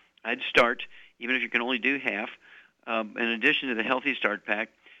that. I'd start, even if you can only do half. In addition to the Healthy Start Pack,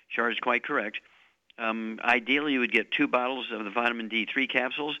 Char is quite correct. Ideally, you would get 2 bottles of the vitamin D3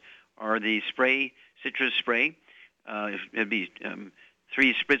 capsules or the spray, citrus spray. It'd be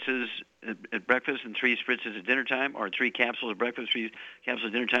 3 spritzes at breakfast and 3 spritzes at dinner time, or 3 capsules at breakfast, 3 capsules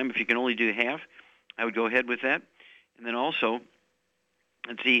at dinner time. If you can only do half, I would go ahead with that. And then also,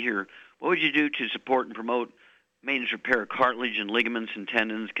 let's see here, what would you do to support and promote maintenance repair of cartilage and ligaments and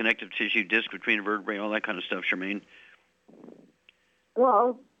tendons, connective tissue, disc between vertebrae, all that kind of stuff, Charmaine?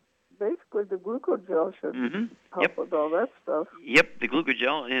 Well, basically the glucogel should help with all that stuff. Yep, the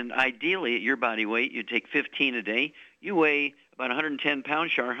glucogel, and ideally at your body weight, you take 15 a day. You weigh about 110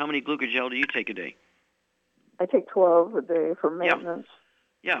 pounds, Char. How many glucogel do you take a day? I take 12 a day for maintenance.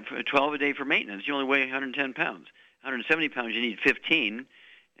 Yeah, 12 a day for maintenance. You only weigh 110 pounds. 170 pounds, you need 15.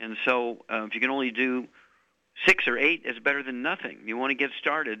 And so if you can only do 6 or 8, it's better than nothing. You want to get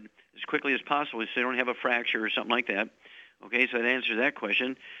started as quickly as possible so you don't have a fracture or something like that. Okay, so that answers that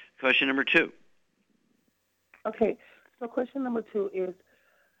question. Question number 2. Okay, so question number 2 is,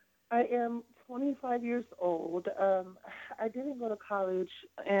 I am 25 years old. I didn't go to college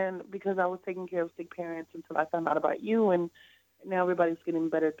and because I was taking care of sick parents until I found out about you, and now everybody's getting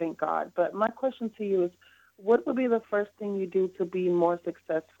better, thank God. But my question to you is, what would be the first thing you do to be more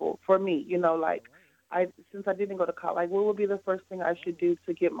successful? For me, since I didn't go to college, what would be the first thing I should do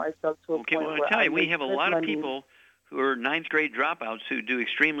to get myself to a point well, where I tell you, we make have a good lot of money? people who are 9th grade dropouts who do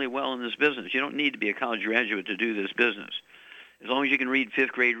extremely well in this business. You don't need to be a college graduate to do this business. As long as you can read 5th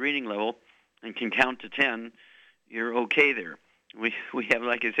grade reading level and can count to 10, you're okay there. We have,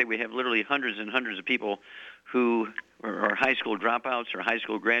 like I say, we have literally hundreds and hundreds of people who are high school dropouts or high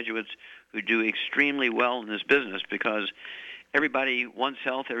school graduates who do extremely well in this business because everybody wants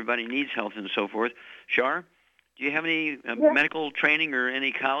health, everybody needs health, and so forth. Char, do you have any medical training or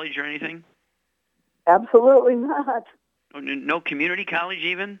any college or anything? Absolutely not. No community college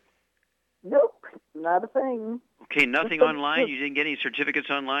even? Nope, not a thing. Okay, nothing online? You didn't get any certificates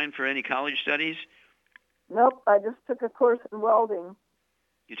online for any college studies? Nope, I just took a course in welding.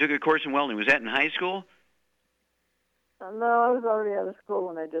 You took a course in welding. Was that in high school? No, I was already out of school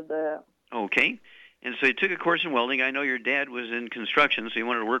when I did that. Okay. And so you took a course in welding. I know your dad was in construction, so you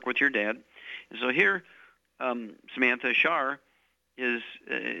wanted to work with your dad. And so here, Samantha Char is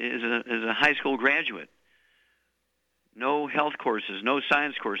a high school graduate. No health courses, no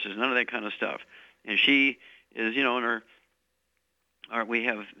science courses, none of that kind of stuff. And she is, we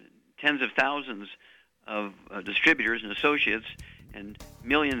have tens of thousands of distributors and associates and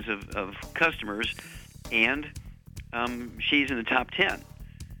millions of customers, and she's in the top 10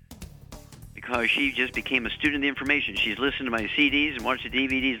 because she just became a student of the information. She's listened to my CDs and watched the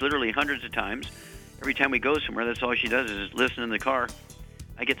DVDs literally hundreds of times. Every time we go somewhere, that's all she does is listen in the car.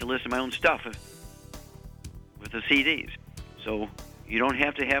 I get to listen to my own stuff with the CDs. So you don't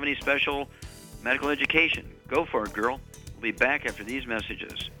have to have any special medical education. Go for it, girl. We'll be back after these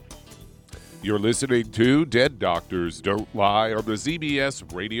messages. You're listening to Dead Doctors Don't Lie on the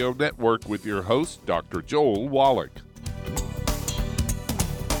ZBS Radio Network with your host, Dr. Joel Wallach.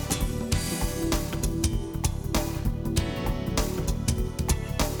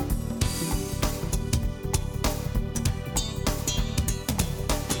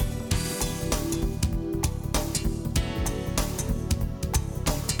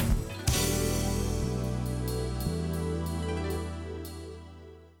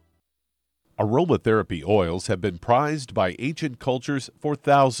 Aromatherapy oils have been prized by ancient cultures for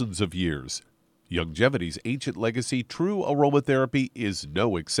thousands of years. Youngevity's ancient legacy, True Aromatherapy, is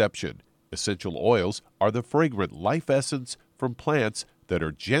no exception. Essential oils are the fragrant life essence from plants that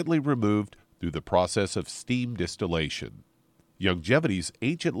are gently removed through the process of steam distillation. Youngevity's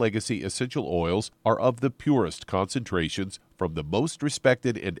ancient legacy essential oils are of the purest concentrations from the most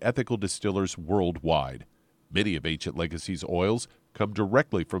respected and ethical distillers worldwide. Many of Ancient Legacy's oils come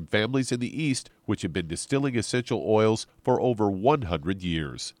directly from families in the East which have been distilling essential oils for over 100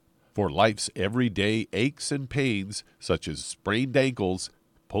 years. For life's everyday aches and pains, such as sprained ankles,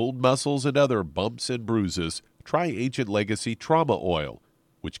 pulled muscles, and other bumps and bruises, try Ancient Legacy Trauma Oil,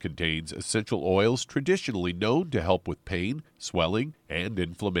 which contains essential oils traditionally known to help with pain, swelling, and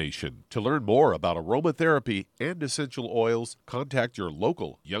inflammation. To learn more about aromatherapy and essential oils, contact your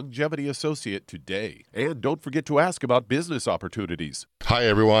local Youngevity associate today. And don't forget to ask about business opportunities. Hi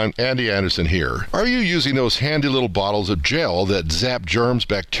everyone, Andy Anderson here. Are you using those handy little bottles of gel that zap germs,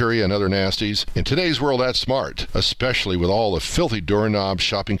 bacteria, and other nasties? In today's world, that's smart, especially with all the filthy doorknobs,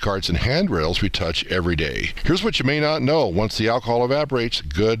 shopping carts, and handrails we touch every day. Here's what you may not know. Once the alcohol evaporates,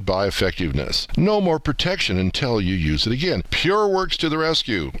 goodbye effectiveness. No more protection until you use it again. PureWorks to the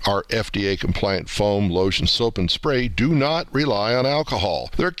rescue. Our FDA-compliant foam, lotion, soap, and spray do not rely on alcohol.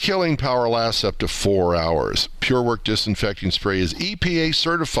 Their killing power lasts up to 4 hours. PureWorks disinfecting spray is EPA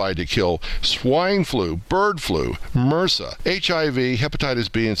certified to kill swine flu, bird flu, MRSA, HIV,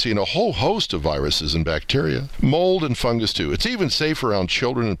 hepatitis B and C, and a whole host of viruses and bacteria. Mold and fungus too. It's even safe around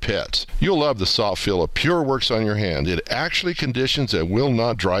children and pets. You'll love the soft feel of PureWorks on your hand. It actually conditions and will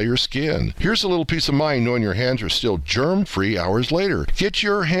not dry your skin. Here's a little peace of mind knowing your hands are still germ-free hours later. Get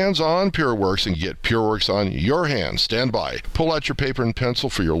your hands on PureWorks and get PureWorks on your hands. Stand by. Pull out your paper and pencil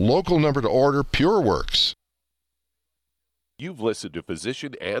for your local number to order PureWorks. You've listened to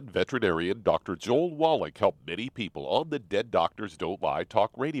physician and veterinarian Dr. Joel Wallach help many people on the Dead Doctors Don't Lie talk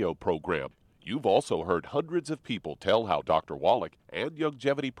radio program. You've also heard hundreds of people tell how Dr. Wallach and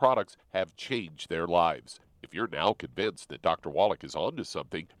Youngevity products have changed their lives. If you're now convinced that Dr. Wallach is onto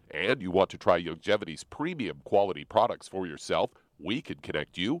something and you want to try Youngevity's premium quality products for yourself, we can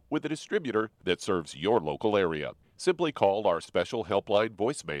connect you with a distributor that serves your local area. Simply call our special helpline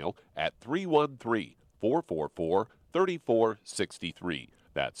voicemail at 313-444-3463.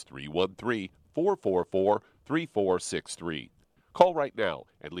 That's 313-444-3463. Call right now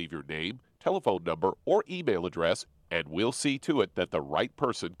and leave your name, telephone number, or email address, and we'll see to it that the right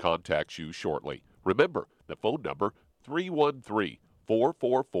person contacts you shortly. Remember, the phone number,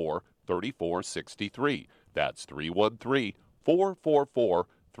 313-444-3463. That's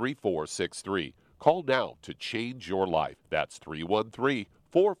 313-444-3463. Call now to change your life. That's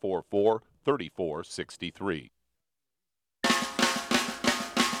 313-444-3463.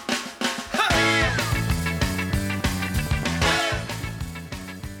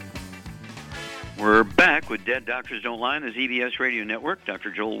 We're back with Dead Doctors Don't Lie on the ZBS Radio Network. Dr.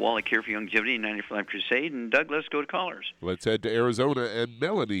 Joel Wallach here for Youngevity and 95 Crusade. And Doug, let's go to callers. Let's head to Arizona. And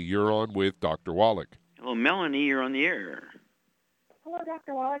Melanie, you're on with Dr. Wallach. Hello, Melanie, you're on the air. Hello,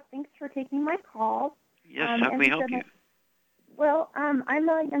 Dr. Wallach. Thanks for taking my call. Yes, how can we help you? Well, I'm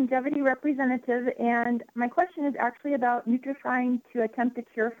a Youngevity representative, and my question is actually about NutriFine to attempt a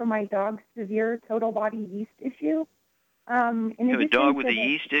cure for my dog's severe total body yeast issue. You have a dog with a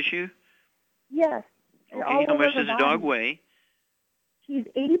yeast issue? Yes. Okay, how much does the dog weigh? She's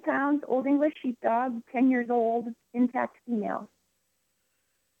 80 pounds, Old English sheepdog, 10 years old, intact female.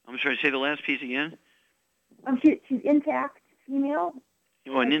 I'm sorry, say the last piece again? She's intact female.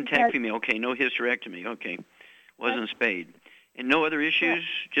 Oh, an intact female. Okay, no hysterectomy. Okay. Wasn't spayed. And no other issues?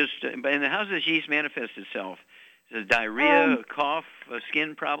 Just, and how does this yeast manifest itself? Is it diarrhea, cough,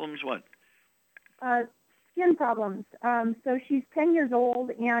 skin problems, what? Skin problems. So she's 10 years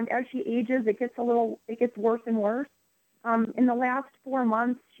old, and as she ages, it gets worse and worse. In the last 4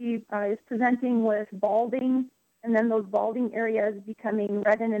 months, she is presenting with balding, and then those balding areas becoming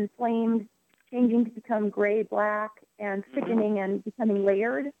red and inflamed, changing to become gray, black, and thickening and becoming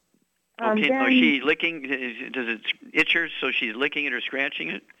layered. Okay, now is she licking? Does it itch her so she's licking it or scratching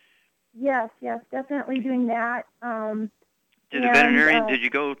it? Yes, definitely doing that. Did a veterinarian? Did you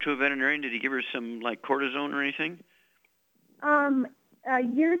go to a veterinarian? Did he give her some like cortisone or anything?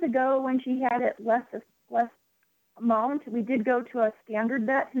 Years ago, when she had it less amount, we did go to a standard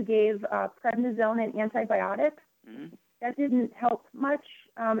vet who gave prednisone and antibiotics. Mm-hmm. That didn't help much.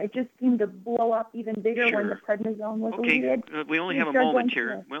 It just seemed to blow up even bigger when the prednisone was needed. We only have a moment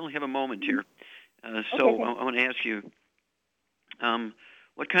here. So I want to ask you,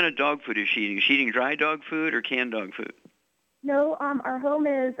 what kind of dog food is she eating? Is she eating dry dog food or canned dog food? No, our home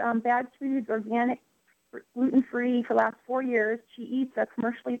is Bad Foods, organic, gluten-free for the last 4 years. She eats a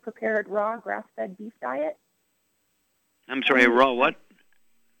commercially prepared raw grass-fed beef diet. I'm sorry, raw what?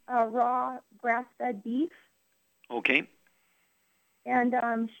 Raw grass-fed beef. Okay. And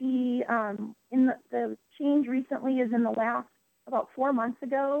she, in the change recently is in the last, about 4 months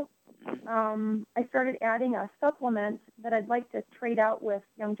ago, I started adding a supplement that I'd like to trade out with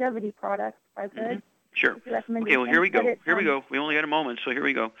Youngevity products if I could. Mm-hmm. Sure. Okay, well, here we go. We only got a moment, so here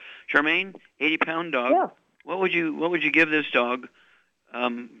we go. Charmaine, 80-pound dog. Yeah. What would you give this dog?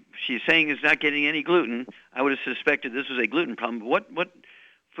 She's saying it's not getting any gluten. I would have suspected this was a gluten problem. What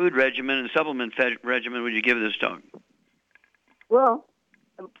food regimen and supplement regimen would you give this dog? Well,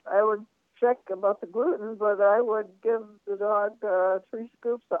 I would check about the gluten, but I would give the dog 3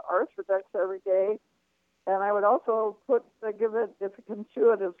 scoops of Arthrodex every day. And I would also give it, if it can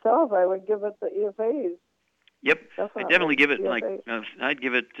chew it itself, I would give it the EFAs. Yep, I definitely give it EFAs. I'd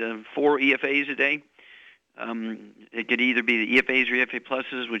give it 4 EFAs a day. It could either be the EFAs or EFA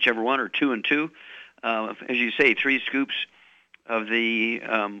pluses, whichever one, or 2 and 2. As you say, 3 scoops of the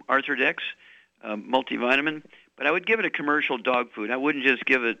Arthrodex multivitamin. But I would give it a commercial dog food. I wouldn't just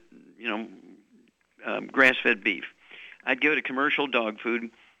give it, grass-fed beef. I'd give it a commercial dog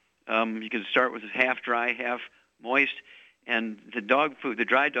food. You can start with half dry, half moist, and the dog food, the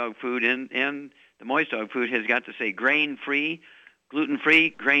dry dog food, and the moist dog food has got to say grain-free,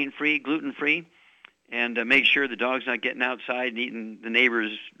 gluten-free, grain-free, gluten-free, and make sure the dog's not getting outside and eating the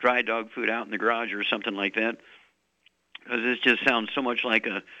neighbor's dry dog food out in the garage or something like that, because this just sounds so much like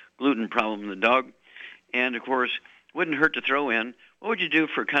a gluten problem in the dog. And, of course, wouldn't hurt to throw in, what would you do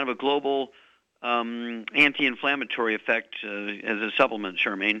for kind of a global anti-inflammatory effect as a supplement,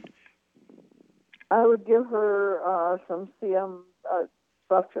 Charmaine? I would give her some CM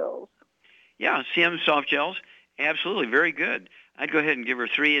soft gels. Yeah, CM soft gels, absolutely, very good. I'd go ahead and give her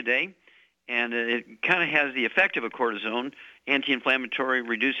 3 a day, and it kind of has the effect of a cortisone, anti-inflammatory,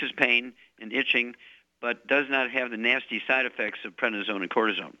 reduces pain and itching, but does not have the nasty side effects of prednisone and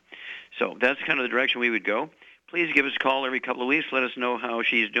cortisone. So that's kind of the direction we would go. Please give us a call every couple of weeks. Let us know how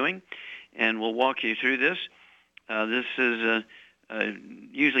she's doing, and we'll walk you through this. This is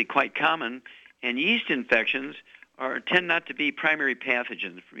usually quite common, and yeast infections tend not to be primary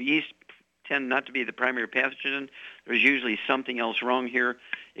pathogens. Yeast tend not to be the primary pathogen. There's usually something else wrong here.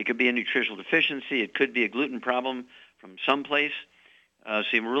 It could be a nutritional deficiency. It could be a gluten problem from someplace. So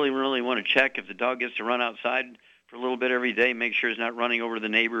you really, really want to check if the dog gets to run outside for a little bit every day, make sure it's not running over the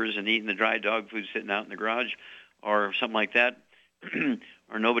neighbors and eating the dry dog food sitting out in the garage or something like that,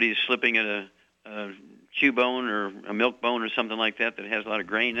 or nobody's slipping at a chew bone or a milk bone or something like that that has a lot of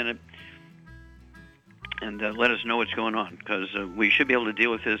grain in it. And let us know what's going on, because we should be able to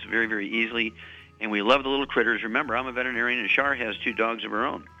deal with this very, very easily. And we love the little critters. Remember, I'm a veterinarian, and Shar has 2 dogs of her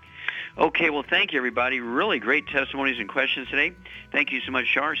own. Okay, well, thank you, everybody. Really great testimonies and questions today. Thank you so much,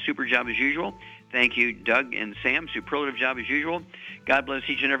 Shar. Super job as usual. Thank you, Doug and Sam. Superlative job as usual. God bless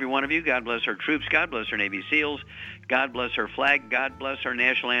each and every one of you. God bless our troops. God bless our Navy SEALs. God bless our flag. God bless our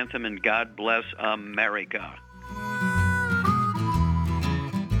national anthem. And God bless America.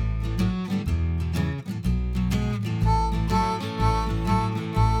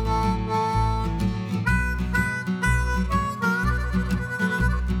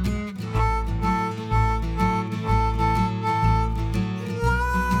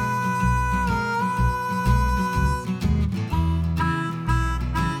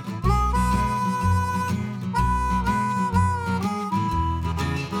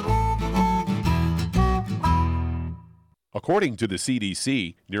 According to the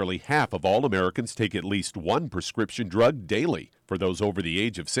CDC, nearly half of all Americans take at least 1 prescription drug daily. For those over the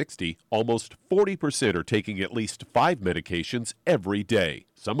age of 60, almost 40% are taking at least 5 medications every day,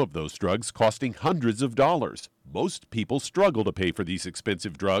 some of those drugs costing hundreds of dollars. Most people struggle to pay for these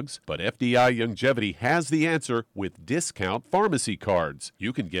expensive drugs, but FDI Longevity has the answer with discount pharmacy cards.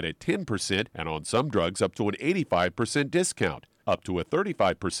 You can get a 10% and on some drugs up to an 85% discount, up to a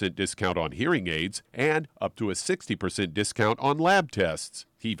 35% discount on hearing aids, and up to a 60% discount on lab tests,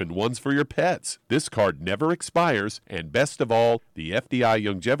 even ones for your pets. This card never expires, and best of all, the FDI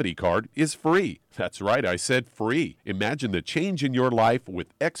Longevity card is free. That's right, I said free. Imagine the change in your life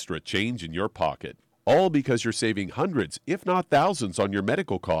with extra change in your pocket. All because you're saving hundreds, if not thousands, on your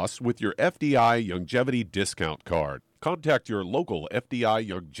medical costs with your FDI Longevity discount card. Contact your local FDI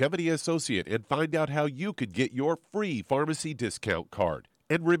Longevity associate and find out how you could get your free pharmacy discount card.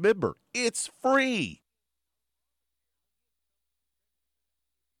 And remember, it's free!